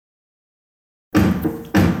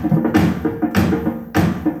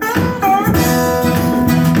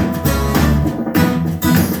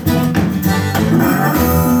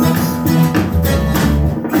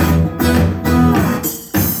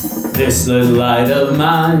This little light of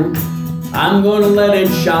mine, I'm gonna let it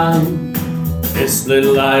shine. This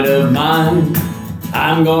little light of mine,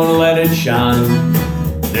 I'm gonna let it shine.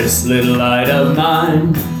 This little light of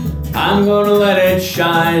mine, I'm gonna let it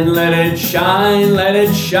shine, let it shine, let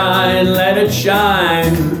it shine, let it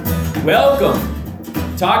shine. Welcome,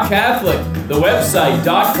 Talk Catholic, the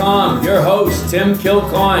website.com, your host, Tim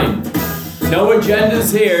Kilcoyne. No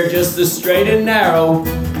agendas here, just the straight and narrow,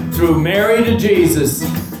 through Mary to Jesus,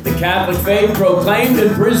 the Catholic faith proclaimed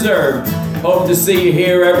and preserved. Hope to see you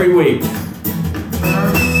here every week.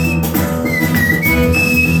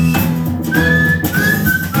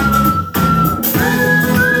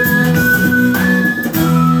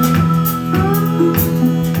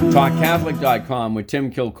 TalkCatholic.com with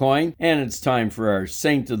Tim Kilcoyne, and it's time for our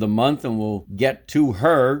Saint of the Month, and we'll get to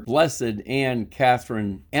her, Blessed Anne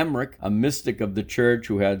Catherine Emmerich, a mystic of the Church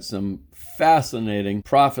who had some fascinating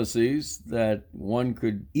prophecies that one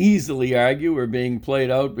could easily argue are being played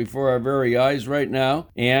out before our very eyes right now,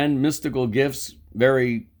 and mystical gifts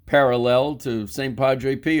very parallel to St.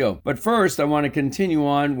 Padre Pio. But first, I want to continue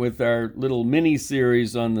on with our little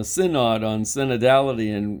mini-series on the Synod, on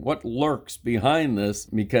synodality and what lurks behind this,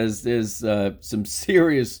 because there's some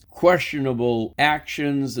serious questionable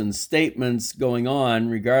actions and statements going on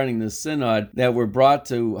regarding the Synod that were brought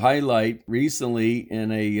to highlight recently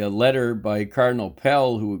in a letter by Cardinal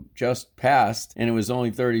Pell, who just passed, and it was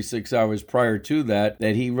only 36 hours prior to that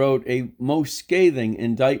he wrote a most scathing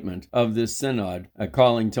indictment of this Synod,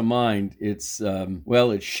 calling to mind its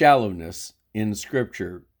shallowness in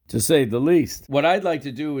Scripture, to say the least. What I'd like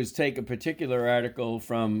to do is take a particular article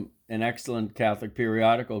from an excellent Catholic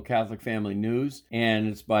periodical, Catholic Family News, and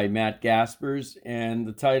it's by Matt Gaspers, and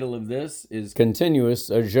the title of this is Continuous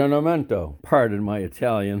Aggiornamento. Pardon my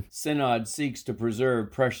Italian. Synod seeks to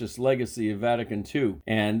preserve precious legacy of Vatican II.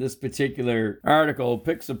 And this particular article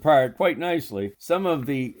picks apart quite nicely some of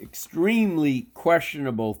the extremely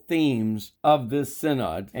questionable themes of this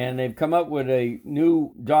Synod, and they've come up with a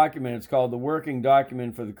new document. It's called the Working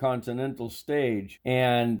Document for the Continental Stage,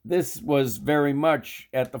 and this was very much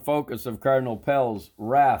at the focus of Cardinal Pell's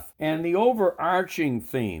wrath. And the overarching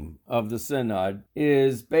theme of the Synod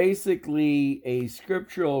is basically a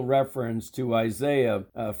scriptural reference to Isaiah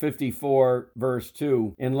 54, verse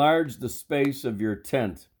 2, enlarge the space of your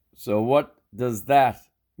tent. So what does that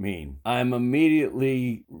mean? I'm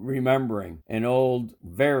immediately remembering an old,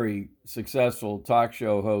 very successful talk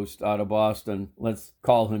show host out of Boston. Let's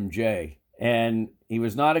call him Jay. And he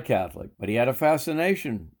was not a Catholic, but he had a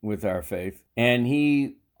fascination with our faith. And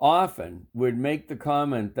he often would make the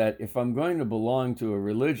comment that if I'm going to belong to a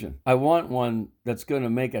religion, I want one that's going to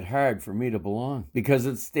make it hard for me to belong because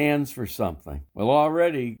it stands for something. Well,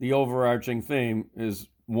 already the overarching theme is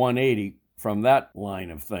 180 from that line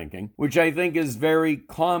of thinking, which I think is very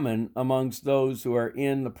common amongst those who are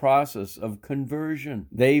in the process of conversion.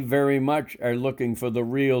 They very much are looking for the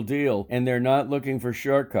real deal, and they're not looking for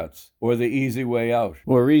shortcuts or the easy way out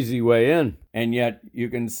or easy way in. And yet you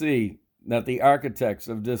can see that the architects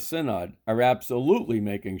of this Synod are absolutely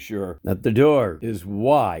making sure that the door is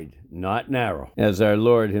wide, not narrow, as our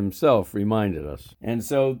Lord himself reminded us. And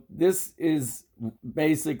so this is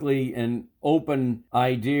basically an open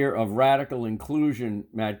idea of radical inclusion,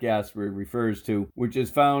 Matt Gasper refers to, which is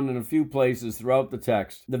found in a few places throughout the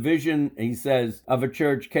text. The vision, he says, of a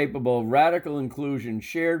church capable of radical inclusion,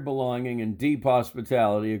 shared belonging, and deep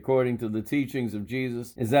hospitality, according to the teachings of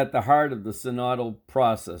Jesus, is at the heart of the synodal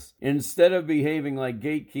process. Instead of behaving like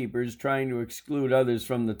gatekeepers trying to exclude others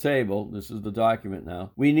from the table, this is the document now,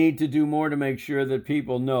 we need to do more to make sure that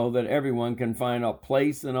people know that everyone can find a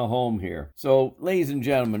place and a home here. So, ladies and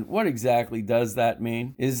gentlemen, what exactly does that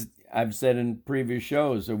mean? I've said in previous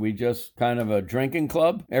shows, are we just kind of a drinking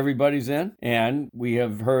club everybody's in? And we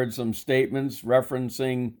have heard some statements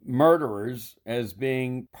referencing murderers as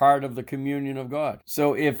being part of the communion of God.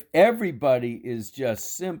 So if everybody is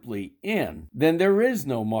just simply in, then there is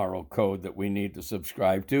no moral code that we need to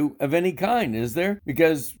subscribe to of any kind, is there?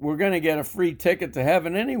 Because we're going to get a free ticket to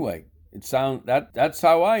heaven anyway. That's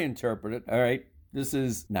how I interpret it. All right. This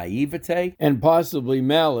is naivete and possibly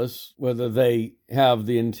malice, whether they have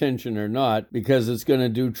the intention or not, because it's going to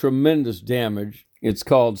do tremendous damage. It's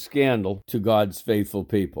called scandal to God's faithful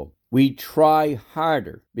people. We try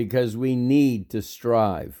harder because we need to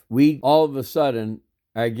strive. We all of a sudden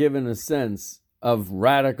are given a sense of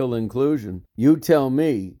radical inclusion. You tell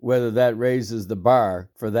me whether that raises the bar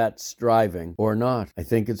for that striving or not. I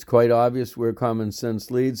think it's quite obvious where common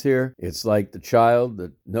sense leads here. It's like the child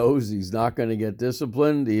that knows he's not going to get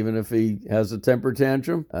disciplined, even if he has a temper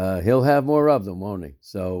tantrum. He'll have more of them, won't he?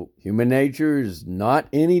 So human nature is not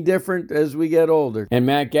any different as we get older. And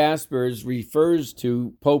Matt Gaspers refers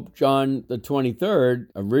to Pope John the 23rd,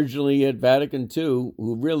 originally at Vatican II,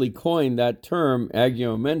 who really coined that term,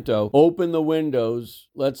 aggiornamento, open the windows,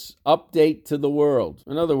 let's update to the world.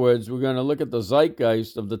 In other words, we're going to look at the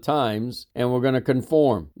zeitgeist of the times and we're going to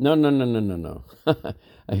conform. No.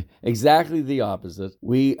 Exactly the opposite.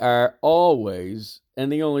 We are always,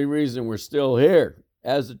 and the only reason we're still here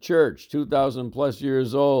as a church, 2,000 plus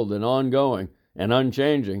years old and ongoing and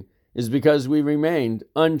unchanging, is because we remained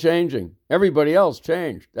unchanging. Everybody else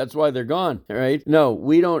changed. That's why they're gone, right? No,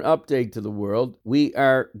 we don't update to the world. We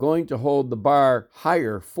are going to hold the bar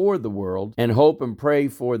higher for the world and hope and pray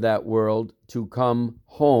for that world to come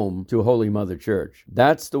home to Holy Mother Church.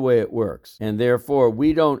 That's the way it works. And therefore,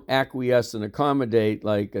 we don't acquiesce and accommodate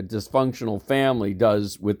like a dysfunctional family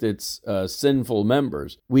does with its sinful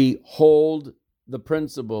members. We hold the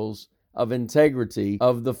principles of integrity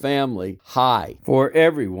of the family high for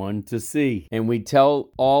everyone to see. And we tell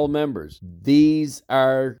all members, these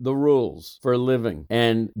are the rules for living.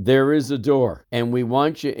 And there is a door. And we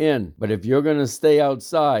want you in. But if you're going to stay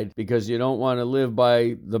outside because you don't want to live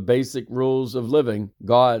by the basic rules of living,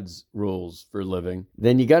 God's rules for living,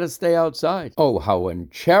 then you got to stay outside. Oh, how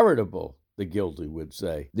uncharitable, the guilty would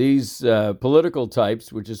say. These political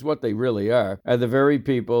types, which is what they really are the very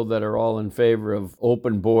people that are all in favor of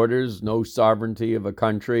open borders, no sovereignty of a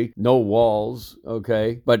country, no walls,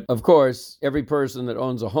 okay? But of course, every person that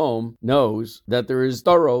owns a home knows that there is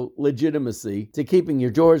thorough legitimacy to keeping your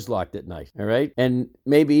doors locked at night, all right? And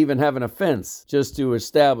maybe even having a fence just to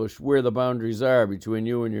establish where the boundaries are between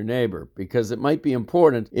you and your neighbor, because it might be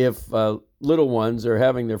important if little ones are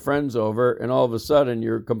having their friends over and all of a sudden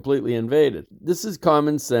you're completely invaded. This is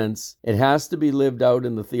common sense. It has to be lived out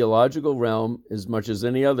in the theological realm as much as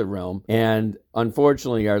any other realm. And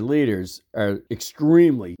unfortunately, our leaders are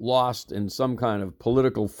extremely lost in some kind of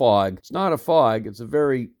political fog. It's not a fog. It's a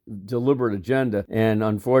very deliberate agenda. And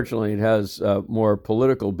unfortunately, it has more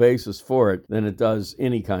political basis for it than it does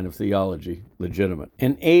any kind of theology legitimate.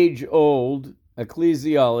 An age-old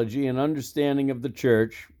ecclesiology and understanding of the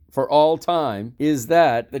church for all time is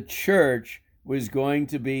that the church was going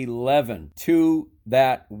to be leaven to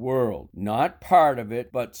that world. Not part of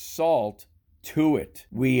it, but salt to it.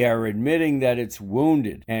 We are admitting that it's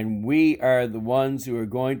wounded, and we are the ones who are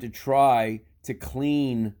going to try to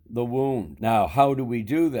clean the wound. Now, how do we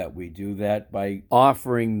do that? We do that by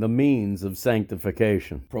offering the means of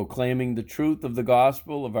sanctification, proclaiming the truth of the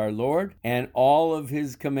gospel of our Lord and all of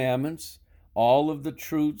his commandments, all of the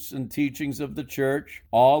truths and teachings of the church,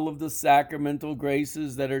 all of the sacramental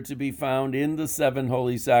graces that are to be found in the 7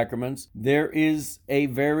 holy sacraments. There is a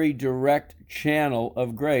very direct channel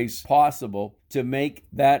of grace possible to make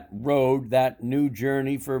that road, that new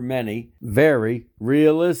journey for many, very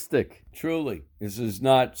realistic. Truly, this is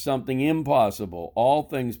not something impossible. All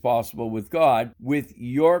things possible with God, with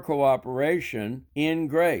your cooperation in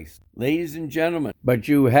grace. Ladies and gentlemen, but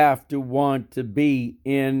you have to want to be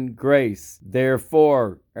in grace.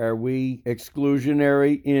 Therefore, are we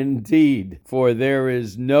exclusionary? Indeed, for there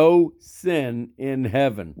is no sin in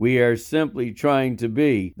heaven. We are simply trying to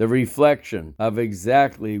be the reflection of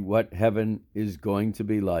exactly what heaven is going to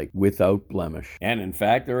be like, without blemish. And in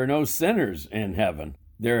fact, there are no sinners in heaven.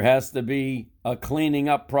 There has to be a cleaning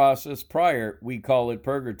up process prior. We call it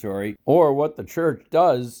purgatory, or what the church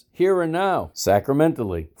does here and now,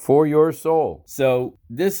 sacramentally, for your soul. So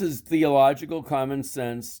this is theological common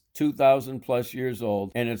sense, 2,000 plus years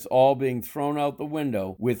old, and it's all being thrown out the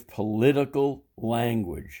window with political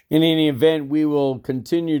language. In any event, we will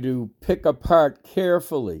continue to pick apart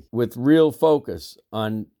carefully with real focus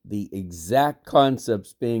on the exact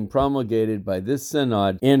concepts being promulgated by this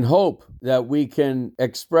synod, in hope that we can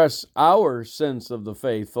express our sense of the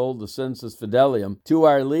faithful, the sensus fidelium, to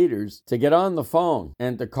our leaders to get on the phone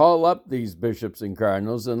and to call up these bishops and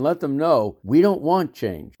cardinals and let them know we don't want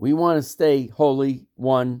change. We want to stay holy,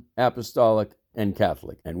 one, apostolic, and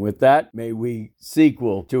Catholic. And with that, may we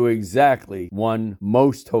sequel to exactly one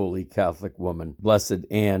most holy Catholic woman, Blessed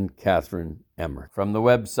Anne Catherine Emmerich. From the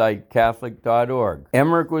website Catholic.org.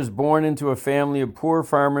 Emmerich was born into a family of poor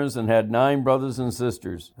farmers and had 9 brothers and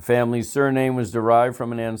sisters. The family's surname was derived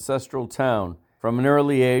from an ancestral town From an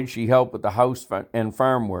early age, she helped with the house and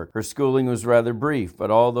farm work. Her schooling was rather brief, but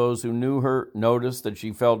all those who knew her noticed that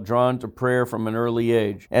she felt drawn to prayer from an early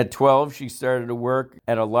age. At 12, she started to work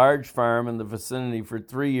at a large farm in the vicinity for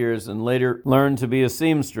 3 years and later learned to be a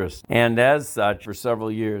seamstress, and as such for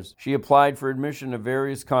several years. She applied for admission to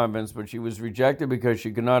various convents, but she was rejected because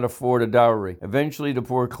she could not afford a dowry. Eventually, the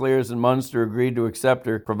Poor Clares in Munster agreed to accept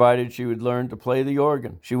her, provided she would learn to play the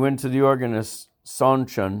organ. She went to the organist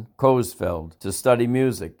Sonchen Coesfeld to study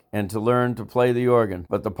music and to learn to play the organ,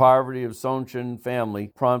 but the poverty of Sonchen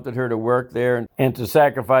family prompted her to work there and to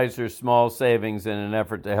sacrifice her small savings in an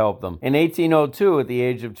effort to help them. In 1802, at the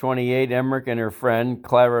age of 28, Emmerich and her friend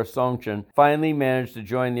Clara Sonchen finally managed to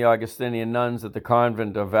join the Augustinian nuns at the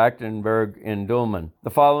convent of Achtenberg in Dülmen. The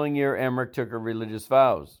following year, Emmerich took her religious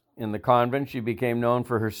vows. In the convent, she became known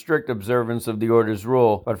for her strict observance of the order's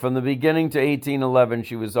rule, but from the beginning to 1811,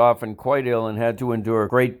 she was often quite ill and had to endure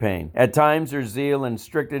great pain. At times, her zeal and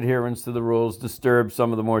strict adherence to the rules disturbed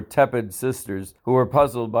some of the more tepid sisters, who were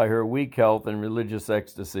puzzled by her weak health and religious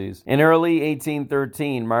ecstasies. In early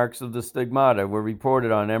 1813, marks of the stigmata were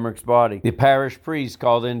reported on Emmerich's body. The parish priest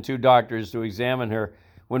called in 2 doctors to examine her.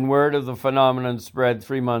 When word of the phenomenon spread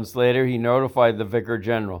 3 months later, he notified the vicar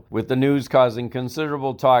general. With the news causing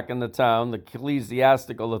considerable talk in the town, the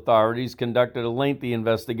ecclesiastical authorities conducted a lengthy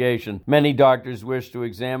investigation. Many doctors wished to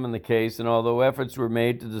examine the case, and although efforts were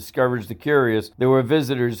made to discourage the curious, there were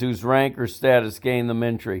visitors whose rank or status gained them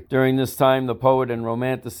entry. During this time, the poet and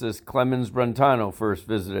romanticist Clemens Brentano first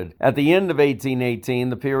visited. At the end of 1818,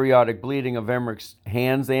 the periodic bleeding of Emmerich's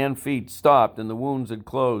hands and feet stopped, and the wounds had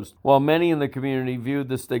closed. While many in the community viewed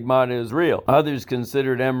the stigmata as real, others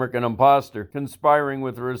considered Emmerich an impostor, conspiring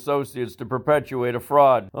with her associates to perpetuate a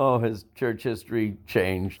fraud. Oh, has church history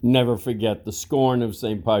changed? Never forget the scorn of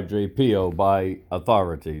St. Padre Pio by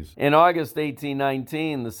authorities. In August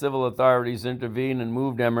 1819, the civil authorities intervened and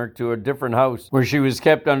moved Emmerich to a different house, where she was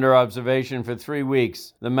kept under observation for 3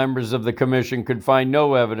 weeks. The members of the commission could find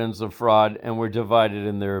no evidence of fraud and were divided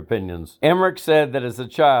in their opinions. Emmerich said that as a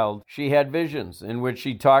child, she had visions in which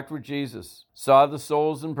she talked with Jesus, saw the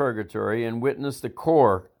souls in purgatory, and witnessed the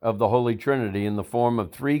core of the Holy Trinity in the form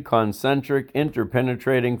of 3 concentric,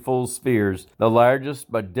 interpenetrating full spheres. The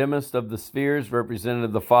largest but dimmest of the spheres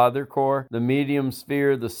represented the Father core, the medium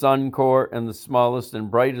sphere the Son core, and the smallest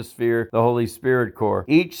and brightest sphere the Holy Spirit core.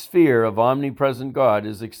 Each sphere of omnipresent God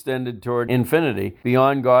is extended toward infinity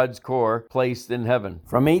beyond God's core placed in heaven.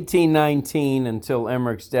 From 1819 until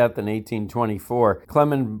Emmerich's death in 1824,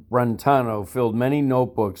 Clement Brentano filled many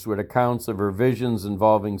notebooks with accounts of her visions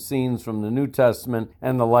involving scenes from the New Testament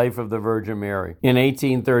and the life of the Virgin Mary. In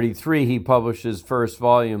 1833, he published his first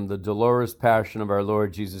volume, The Dolorous Passion of Our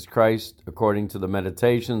Lord Jesus Christ, according to the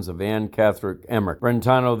Meditations of Anne Catherine Emmerich.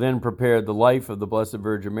 Brentano then prepared the life of the Blessed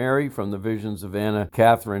Virgin Mary from the visions of Anna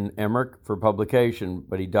Catherine Emmerich for publication,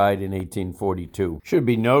 but he died in 1842. Should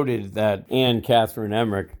be noted that Anne Catherine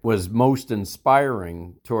Emmerich was most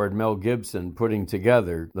inspiring toward Mel Gibson putting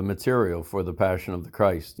together the material for the Passion of the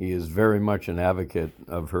Christ. He is very much an advocate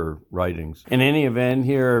of her writings. In any event,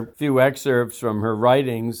 here are a few excerpts from her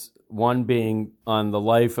writings. One being on the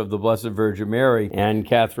life of the Blessed Virgin Mary. Anne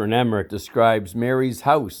Catherine Emmerich describes Mary's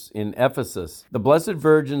house in Ephesus. The Blessed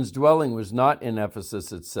Virgin's dwelling was not in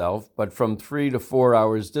Ephesus itself, but from 3 to 4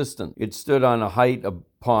 hours distant. It stood on a height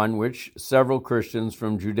upon which several Christians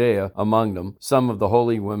from Judea, among them some of the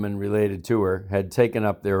holy women related to her, had taken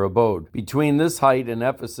up their abode. Between this height and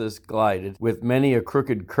Ephesus glided, with many a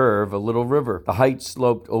crooked curve, a little river. The height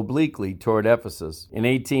sloped obliquely toward Ephesus. In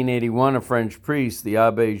 1881, a French priest, the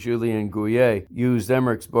Abbé Julien Gouillet, used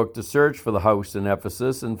Emmerich's book to search for the house in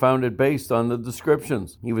Ephesus and found it based on the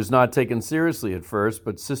descriptions. He was not taken seriously at first,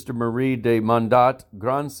 but Sister Marie de Mondat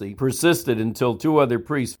Grancy persisted until 2 other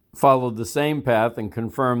priests followed the same path and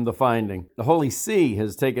confirmed the finding. The Holy See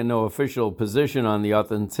has taken no official position on the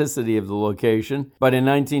authenticity of the location, but in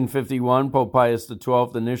 1951, Pope Pius XII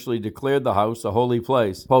initially declared the house a holy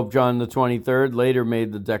place. Pope John XXIII later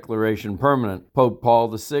made the declaration permanent. Pope Paul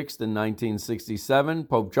VI in 1967,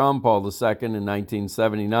 Pope John Paul II in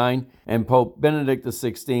 1979, and Pope Benedict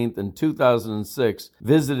XVI in 2006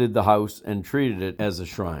 visited the house and treated it as a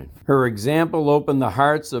shrine. Her example opened the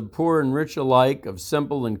hearts of poor and rich alike, of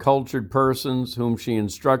simple and cultured persons whom she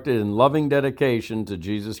instructed in loving dedication to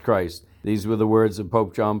Jesus Christ These were the words of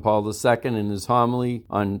Pope John Paul II in his homily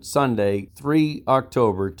on Sunday, 3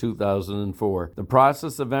 October 2004. The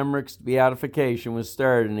process of Emmerich's beatification was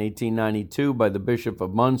started in 1892 by the Bishop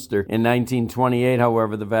of Munster. In 1928,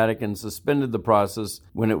 however, the Vatican suspended the process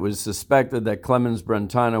when it was suspected that Clemens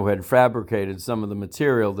Brentano had fabricated some of the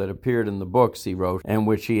material that appeared in the books he wrote and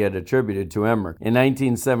which he had attributed to Emmerich. In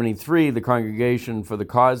 1973, the Congregation for the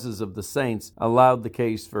Causes of the Saints allowed the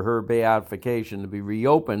case for her beatification to be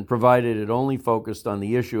reopened, provided it only focused on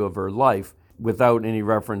the issue of her life without any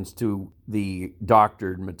reference to the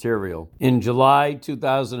doctored material. In July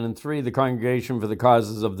 2003, the Congregation for the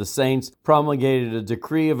Causes of the Saints promulgated a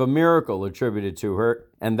decree of a miracle attributed to her,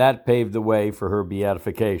 and that paved the way for her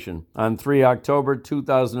beatification. On 3 October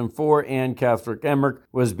 2004, Anne Catherine Emmerich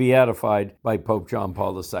was beatified by Pope John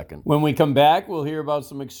Paul II. When we come back, we'll hear about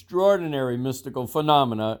some extraordinary mystical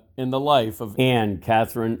phenomena in the life of Anne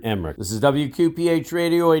Catherine Emmerich. This is WQPH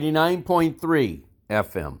Radio 89.3.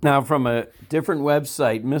 FM. Now, from a different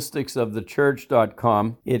website,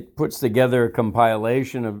 mysticsofthechurch.com, it puts together a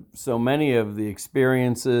compilation of so many of the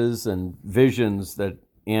experiences and visions that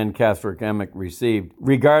Anne Catherine Emmerich received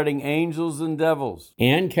regarding angels and devils.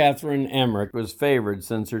 Anne Catherine Emmerich was favored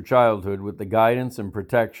since her childhood with the guidance and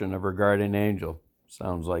protection of her guardian angel.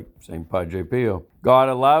 Sounds like St. Padre Pio. God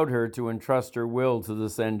allowed her to entrust her will to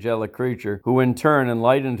this angelic creature, who in turn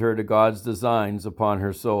enlightened her to God's designs upon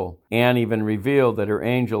her soul. Anne even revealed that her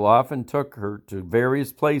angel often took her to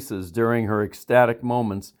various places during her ecstatic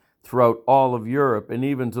moments throughout all of Europe and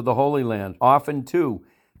even to the Holy Land. Often, too,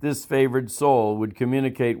 this favored soul would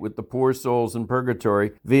communicate with the poor souls in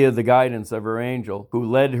purgatory via the guidance of her angel, who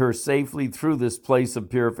led her safely through this place of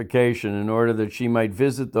purification in order that she might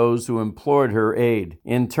visit those who implored her aid.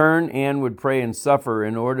 In turn, Anne would pray and suffer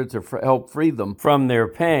in order to help free them from their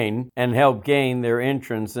pain and help gain their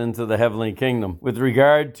entrance into the heavenly kingdom. With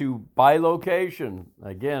regard to bilocation,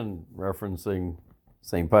 again referencing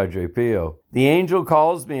St. Padre Pio, the angel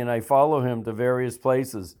calls me and I follow him to various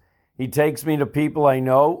places. He takes me to people I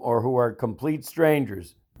know or who are complete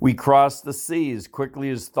strangers. We cross the sea as quickly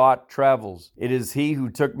as thought travels. It is he who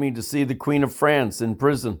took me to see the Queen of France in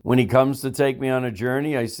prison. When he comes to take me on a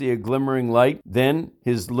journey, I see a glimmering light. Then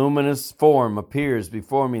his luminous form appears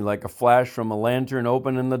before me like a flash from a lantern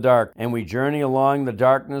open in the dark, and we journey along the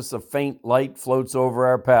darkness. A faint light floats over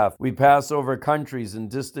our path. We pass over countries and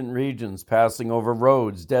distant regions, passing over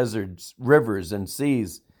roads, deserts, rivers, and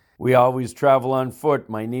seas. We always travel on foot.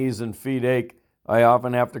 My knees and feet ache. I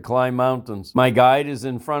often have to climb mountains. My guide is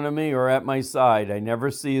in front of me or at my side. I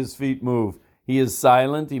never see his feet move. He is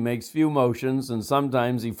silent, he makes few motions, and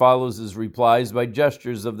sometimes he follows his replies by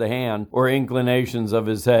gestures of the hand or inclinations of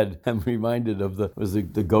his head. I'm reminded of the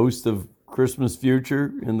Ghost of Christmas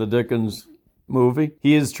Future in the Dickens movie.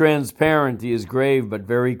 He is transparent, he is grave but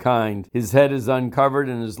very kind. His head is uncovered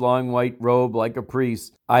in his long white robe like a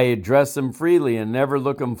priest. I address him freely and never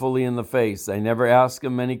look him fully in the face. I never ask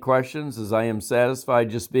him many questions, as I am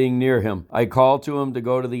satisfied just being near him. I call to him to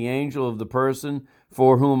go to the angel of the person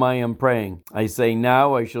for whom I am praying. I say,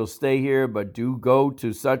 now I shall stay here, but do go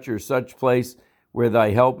to such or such place where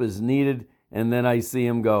thy help is needed, and then I see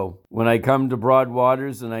him go. When I come to broad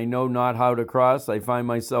waters and I know not how to cross, I find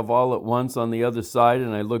myself all at once on the other side,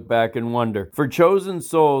 and I look back and wonder. For chosen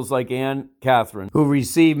souls like Anne Catherine, who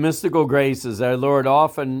receive mystical graces, our Lord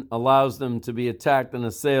often allows them to be attacked and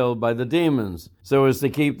assailed by the demons, so as to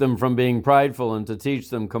keep them from being prideful and to teach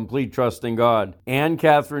them complete trust in God. Anne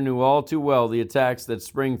Catherine knew all too well the attacks that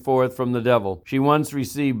spring forth from the devil. She once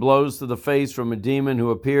received blows to the face from a demon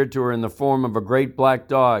who appeared to her in the form of a great black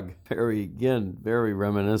dog. Very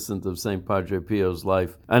reminiscent of St. Padre Pio's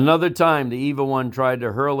life. Another time, the evil one tried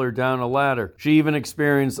to hurl her down a ladder. She even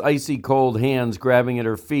experienced icy cold hands grabbing at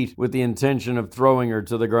her feet with the intention of throwing her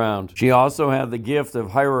to the ground. She also had the gift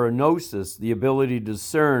of hieronosis, the ability to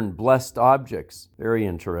discern blessed objects. Very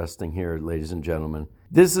interesting here, ladies and gentlemen.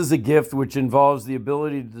 This is a gift which involves the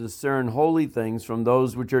ability to discern holy things from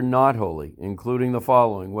those which are not holy, including the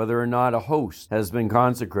following: whether or not a host has been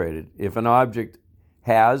consecrated, if an object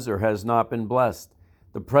has or has not been blessed,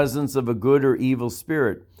 the presence of a good or evil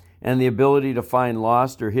spirit, and the ability to find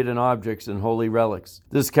lost or hidden objects and holy relics.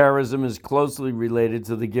 This charism is closely related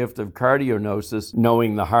to the gift of cardionosis,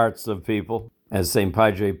 knowing the hearts of people. as St.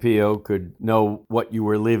 Padre Pio could know what you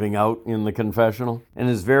were leaving out in the confessional, and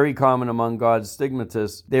is very common among God's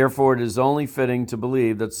stigmatists. Therefore, it is only fitting to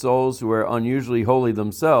believe that souls who are unusually holy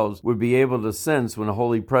themselves would be able to sense when a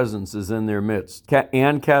holy presence is in their midst.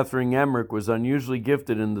 Anne Catherine Emmerich was unusually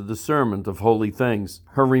gifted in the discernment of holy things.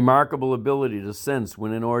 Her remarkable ability to sense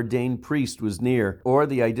when an ordained priest was near, or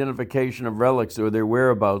the identification of relics or their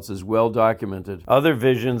whereabouts, is well documented. Other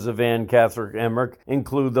visions of Anne Catherine Emmerich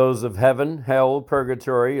include those of heaven, hell,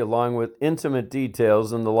 purgatory, along with intimate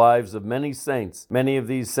details in the lives of many saints. Many of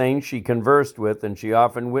these saints she conversed with, and she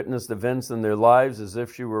often witnessed events in their lives as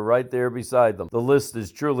if she were right there beside them. The list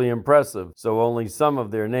is truly impressive, so only some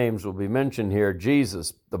of their names will be mentioned here.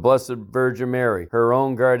 Jesus, the Blessed Virgin Mary, her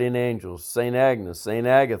own guardian angels, St. Agnes, St.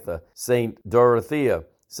 Agatha, St. Dorothea,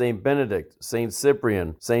 St. Benedict, St.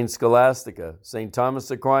 Cyprian, St. Scholastica, St. Thomas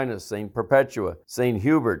Aquinas, St. Perpetua, St.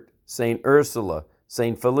 Hubert, St. Ursula,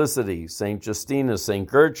 St. Felicity, St. Justina, St.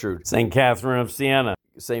 Gertrude, St. Catherine of Siena,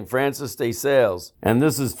 St. Francis de Sales. And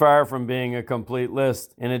this is far from being a complete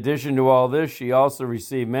list. In addition to all this, she also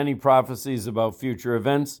received many prophecies about future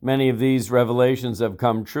events. Many of these revelations have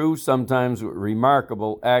come true, sometimes with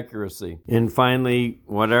remarkable accuracy. And finally,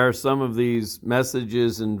 what are some of these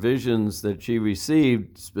messages and visions that she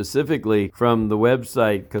received specifically from the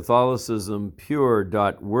website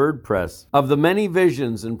catholicismpure.wordpress? Of the many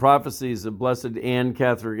visions and prophecies of Blessed Anne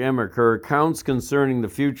Catherine Emmerich, her accounts concerning the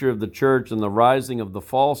future of the Church and the rising of the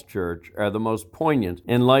false church are the most poignant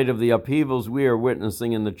in light of the upheavals we are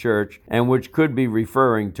witnessing in the church and which could be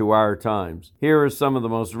referring to our times. Here are some of the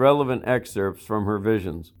most relevant excerpts from her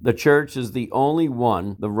visions. The church is the only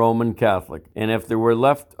one, the Roman Catholic, and if there were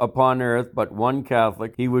left upon earth but one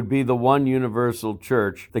Catholic, he would be the one universal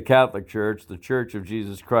church, the Catholic Church, the Church of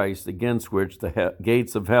Jesus Christ, against which the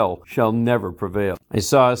gates of hell shall never prevail. I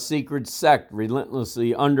saw a secret sect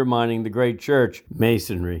relentlessly undermining the great church,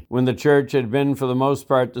 Masonry. When the church had been for the most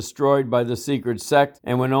part destroyed by the secret sect,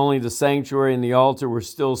 and when only the sanctuary and the altar were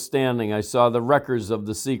still standing, I saw the wreckers of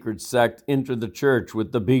the secret sect enter the church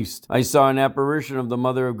with the beast. I saw an apparition of the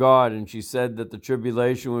Mother of God, and she said that the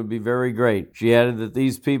tribulation would be very great. She added that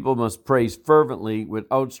these people must pray fervently with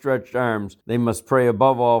outstretched arms. They must pray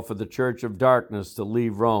above all for the church of darkness to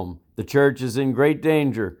leave Rome. The church is in great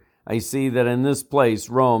danger. I see that in this place,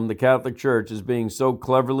 Rome, the Catholic Church, is being so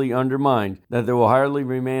cleverly undermined that there will hardly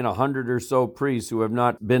remain 100 or so priests who have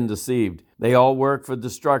not been deceived. They all work for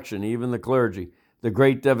destruction, even the clergy. The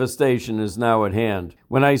great devastation is now at hand.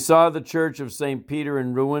 When I saw the Church of St. Peter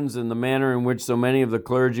in ruins and the manner in which so many of the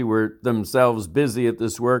clergy were themselves busy at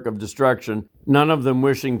this work of destruction, none of them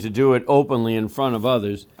wishing to do it openly in front of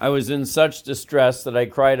others, I was in such distress that I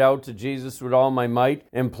cried out to Jesus with all my might,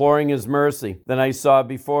 imploring his mercy. Then I saw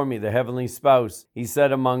before me the heavenly spouse. He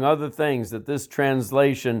said, among other things, that this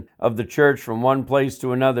translation of the church from one place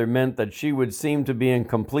to another meant that she would seem to be in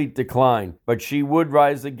complete decline, but she would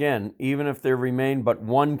rise again, even if there remained but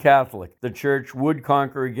one Catholic. The church would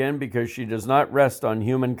conquer again because she does not rest on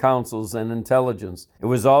human counsels and intelligence. It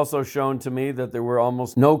was also shown to me that there were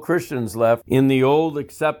almost no Christians left in the old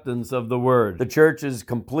acceptance of the word. The church is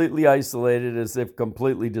completely isolated, as if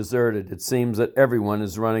completely deserted. It seems that everyone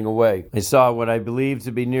is running away. I saw what I believe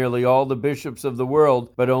to be nearly all the bishops of the world,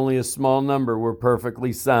 but only a small number were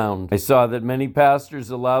perfectly sound. I saw that many pastors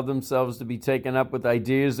allowed themselves to be taken up with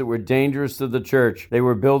ideas that were dangerous to the church. They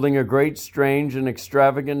were building a great, strange, and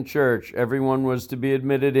extravagant church. Everyone was to be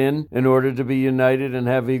admitted in order to be united and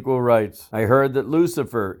have equal rights. I heard that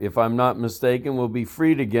Lucifer, if I'm not mistaken, will be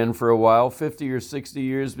freed again for a while, 50 or 60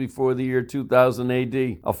 years before the year 2000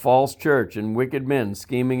 AD. A false church and wicked men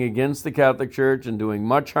scheming against the Catholic Church and doing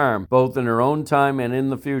much harm, both in her own time and in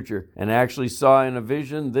the future. And actually saw in a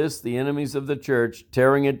vision the enemies of the church,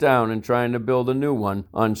 tearing it down and trying to build a new one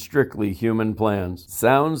on strictly human plans.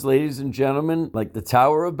 Sounds, ladies and gentlemen, like the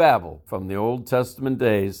Tower of Babel from the Old Testament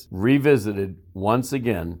days, revisited once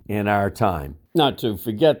again in our time. Not to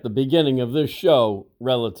forget the beginning of this show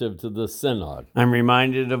relative to the Synod. I'm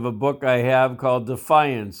reminded of a book I have called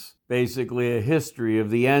Defiance, basically a history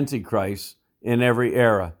of the Antichrist in every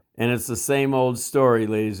era. And it's the same old story,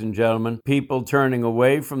 ladies and gentlemen. People turning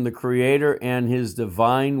away from the Creator and His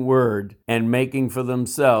divine word and making for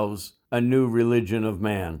themselves a new religion of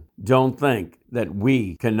man. Don't think that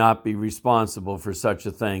we cannot be responsible for such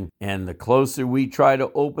a thing. And the closer we try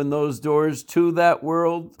to open those doors to that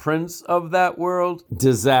world, prince of that world,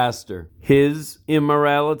 disaster. His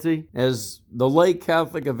immorality, as the late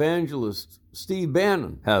Catholic evangelist Steve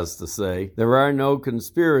Bannon has to say, there are no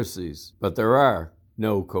conspiracies, but there are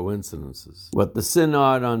no coincidences. What the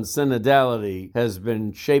Synod on Synodality has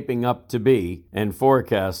been shaping up to be and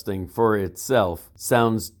forecasting for itself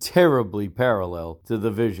sounds terribly parallel to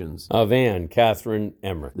the visions of Anne Catherine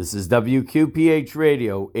Emmerich. This is WQPH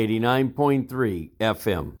Radio 89.3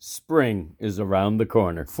 FM. Spring is around the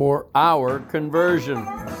corner for our conversion.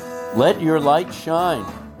 Let your light shine.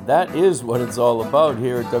 That is what it's all about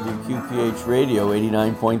here at WQPH Radio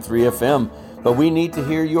 89.3 FM. But we need to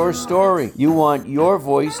hear your story. You want your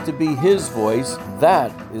voice to be his voice.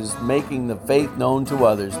 That is making the faith known to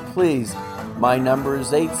others. Please, my number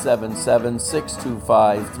is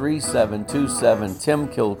 877-625-3727. Tim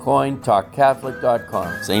Kilcoyne,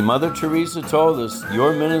 TalkCatholic.com. St. Mother Teresa told us,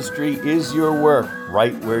 your ministry is your work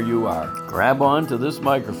right where you are. Grab on to this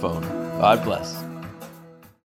microphone. God bless.